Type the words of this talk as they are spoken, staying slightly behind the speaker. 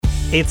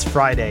It's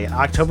Friday,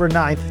 October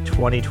 9th,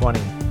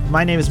 2020.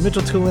 My name is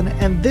Mitchell Tulin,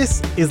 and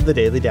this is the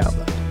Daily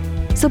Download.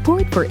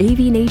 Support for AV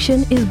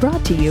Nation is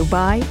brought to you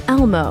by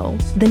Almo,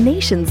 the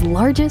nation's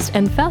largest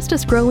and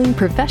fastest growing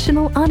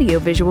professional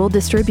audiovisual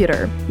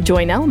distributor.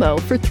 Join Almo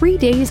for 3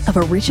 days of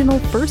original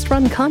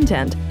first-run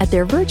content at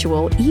their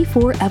virtual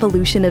E4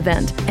 Evolution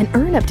event and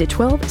earn up to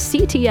 12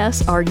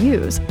 CTS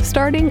RUs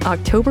starting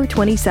October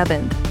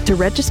 27th. To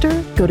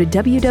register, go to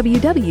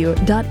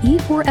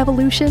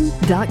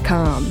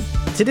www.e4evolution.com.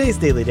 Today's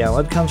Daily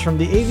Download comes from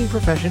the AV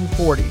Profession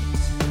 40.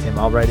 Tim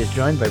Albright is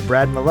joined by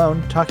Brad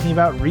Malone talking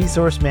about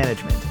resource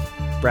management.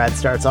 Brad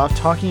starts off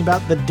talking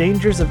about the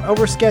dangers of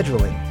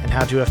overscheduling and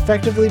how to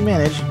effectively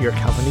manage your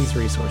company's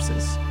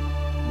resources.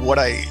 What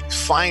I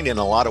find in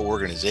a lot of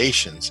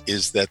organizations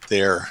is that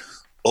they're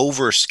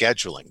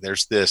overscheduling.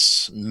 There's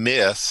this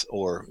myth,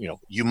 or,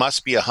 you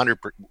must be 100%.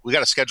 We got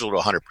to schedule to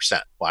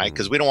 100%. Why?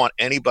 Because we don't want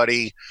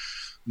anybody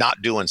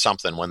not doing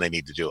something when they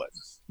need to do it.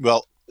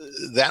 Well,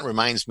 that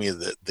reminds me of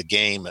the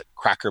game at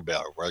Cracker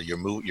Barrel where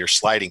you're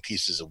sliding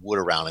pieces of wood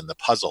around in the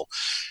puzzle.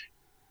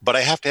 But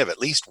I have to have at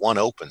least one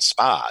open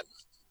spot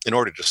in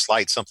order to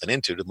slide something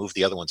into to move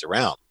the other ones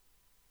around.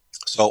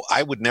 So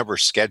I would never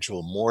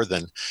schedule more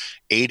than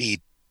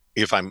 80.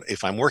 If I'm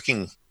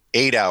working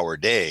 8-hour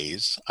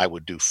days, I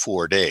would do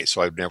 4 days. So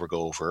I would never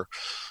go over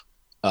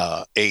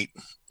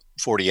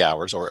 40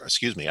 hours, or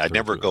I'd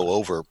never go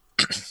over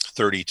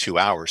 32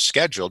 hours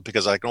scheduled,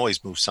 because I can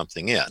always move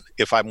something in.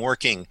 If I'm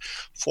working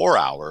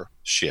 4-hour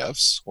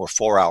shifts or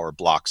 4-hour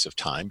blocks of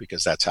time,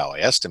 because that's how I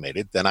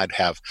estimated, then I'd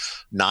have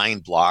 9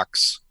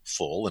 blocks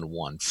full and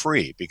 1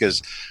 free,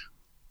 because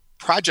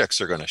projects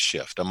are going to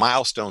shift. A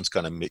milestone's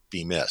going to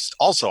be missed.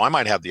 Also, I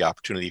might have the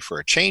opportunity for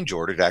a change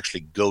order to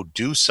actually go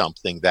do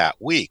something that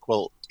week.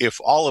 Well,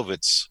 if all of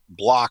it's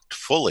blocked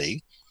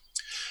fully,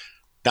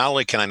 not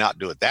only can I not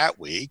do it that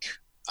week,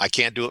 I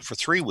can't do it for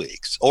 3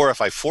 weeks. Or if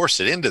I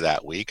force it into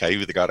that week, I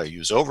either got to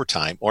use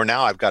overtime, or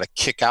now I've got to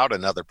kick out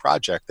another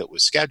project that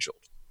was scheduled.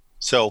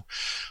 So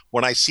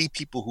when I see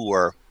people who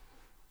are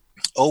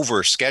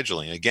over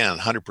scheduling, again,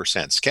 100%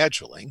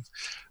 scheduling,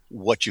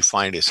 what you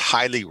find is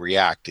highly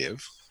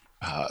reactive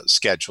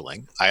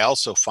scheduling. I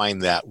also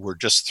find that we're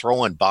just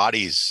throwing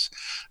bodies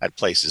at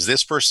places.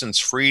 This person's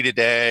free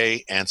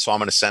today, and so I'm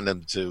going to send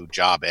them to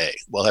job A.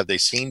 Well, have they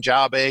seen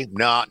job A?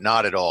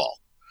 Not at all.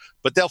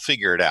 But they'll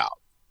figure it out.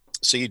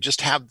 So you just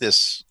have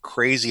this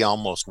crazy,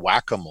 almost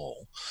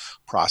whack-a-mole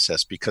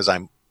process because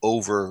I'm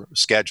over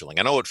scheduling.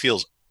 I know it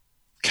feels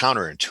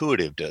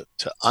counterintuitive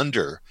to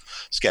under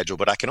schedule,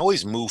 but I can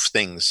always move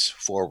things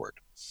forward.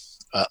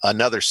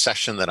 Another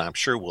session that I'm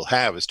sure we'll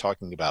have is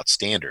talking about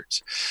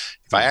standards.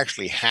 If I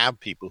actually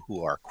have people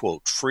who are,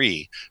 quote,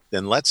 free,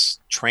 then let's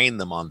train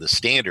them on the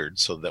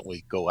standards so that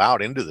we go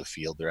out into the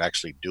field, they're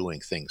actually doing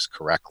things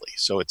correctly.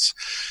 So it's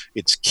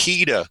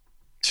key to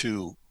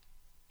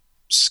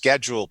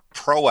schedule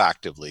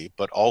proactively,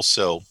 but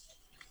also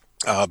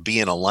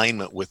be in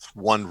alignment with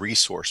one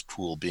resource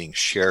pool being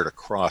shared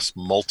across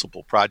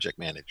multiple project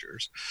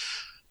managers.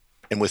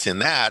 And within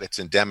that, it's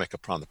endemic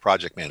upon the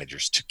project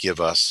managers to give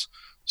us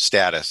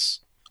status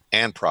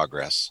and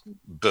progress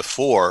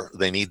before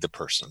they need the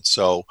person.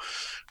 So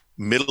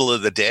middle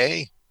of the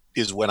day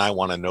is when I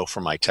want to know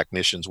from my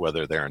technicians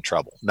whether they're in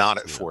trouble, not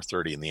at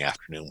 4:30 in the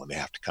afternoon when they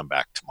have to come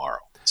back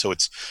tomorrow. So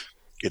it's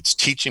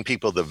teaching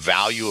people the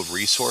value of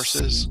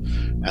resources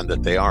and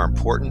that they are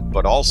important,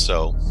 but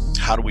also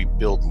how do we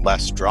build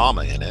less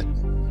drama in it,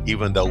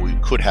 even though we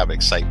could have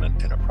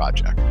excitement in a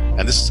project.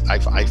 And this,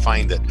 I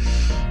find that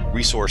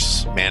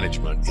resource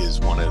management is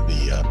one of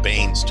the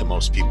banes to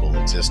most people's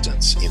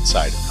existence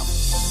inside a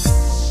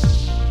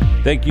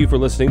company. Thank you for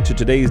listening to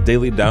today's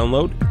Daily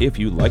Download. If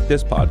you like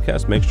this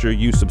podcast, make sure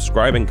you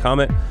subscribe and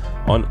comment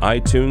on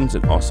iTunes,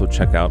 and also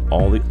check out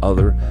all the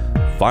other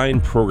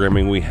fine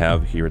programming we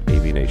have here at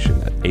AV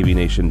Nation at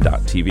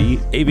avnation.tv,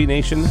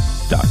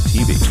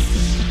 avnation.tv.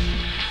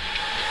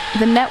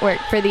 The network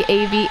for the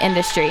AV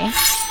industry.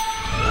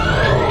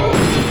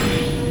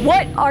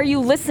 What are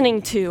you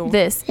listening to?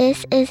 This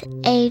is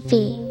AV.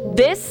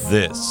 This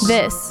is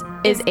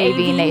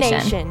AV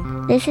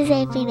Nation. This is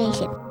AV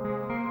Nation.